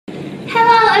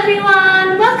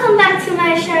everyone, welcome back to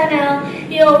my channel.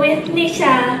 You're with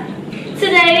Nisha.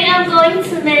 Today I'm going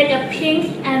to make a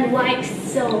pink and white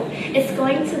soap. It's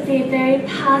going to be very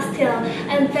pastel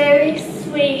and very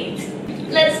sweet.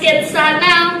 Let's get started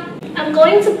now. I'm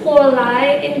going to pour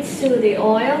lye into the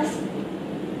oils.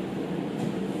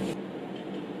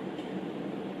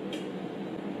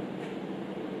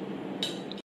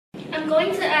 I'm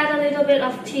going to add a little bit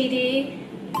of TD.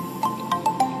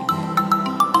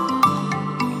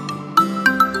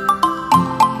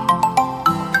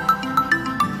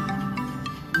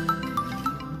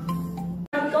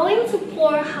 I'm going to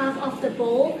pour half of the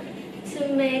bowl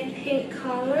to make pink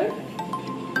color.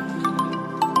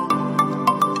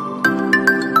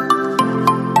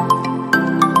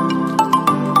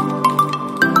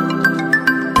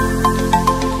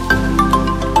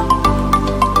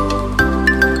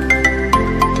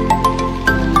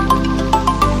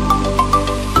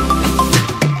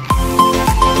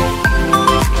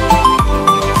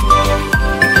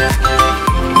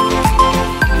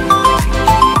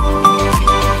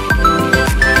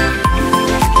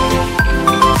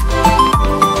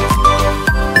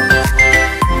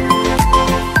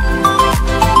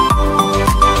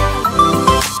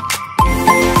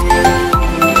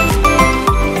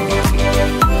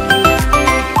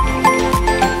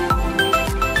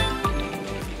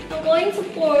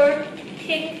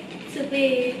 Pink to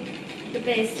be the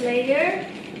base layer.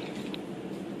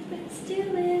 Let's do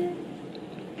it.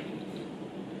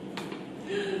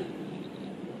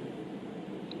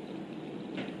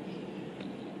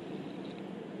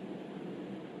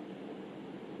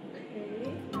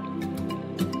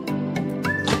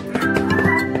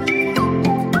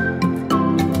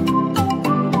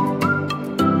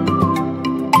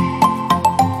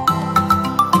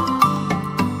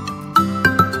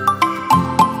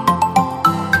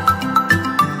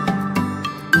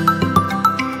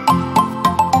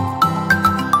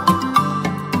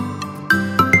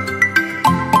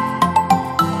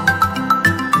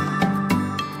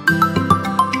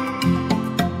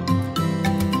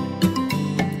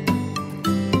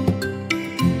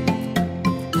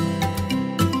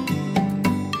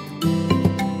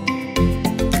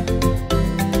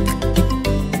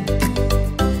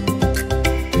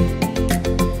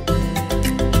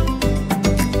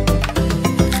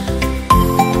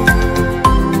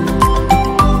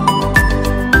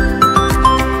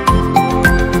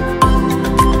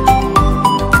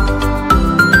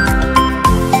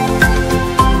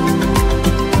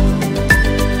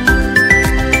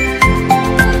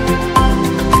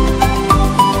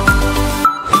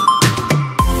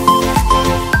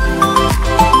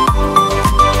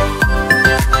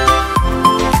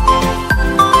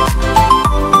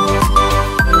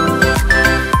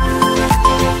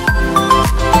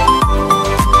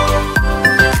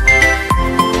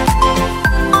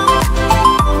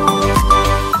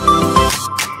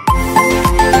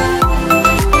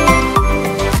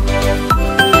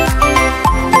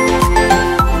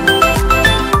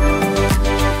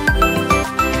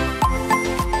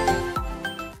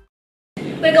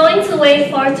 We're going to wait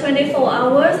for 24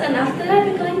 hours and after that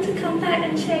we're going to come back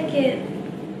and check it.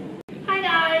 Hi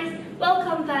guys,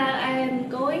 welcome back. I am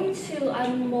going to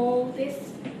unmold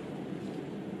this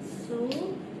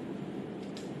soap.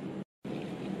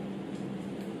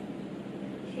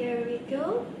 Here we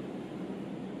go.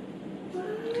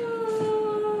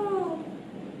 Wow!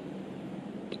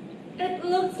 It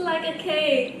looks like a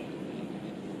cake.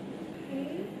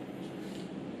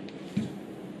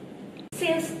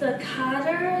 Since the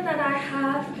cutter that I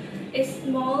have is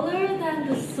smaller than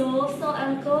the soap, so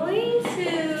I'm going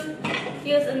to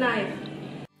use a knife.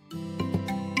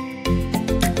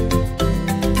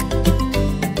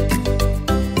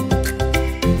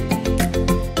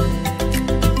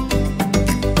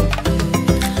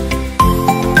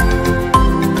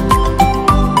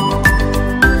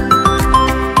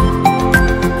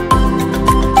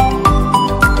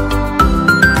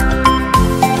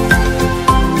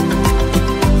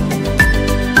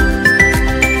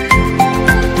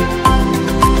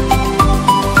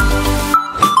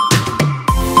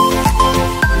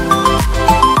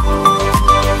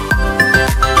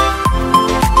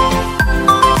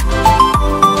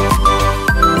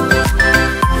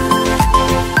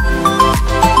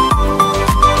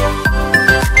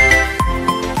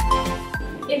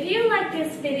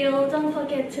 Don't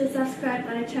forget to subscribe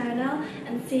my channel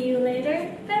and see you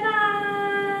later.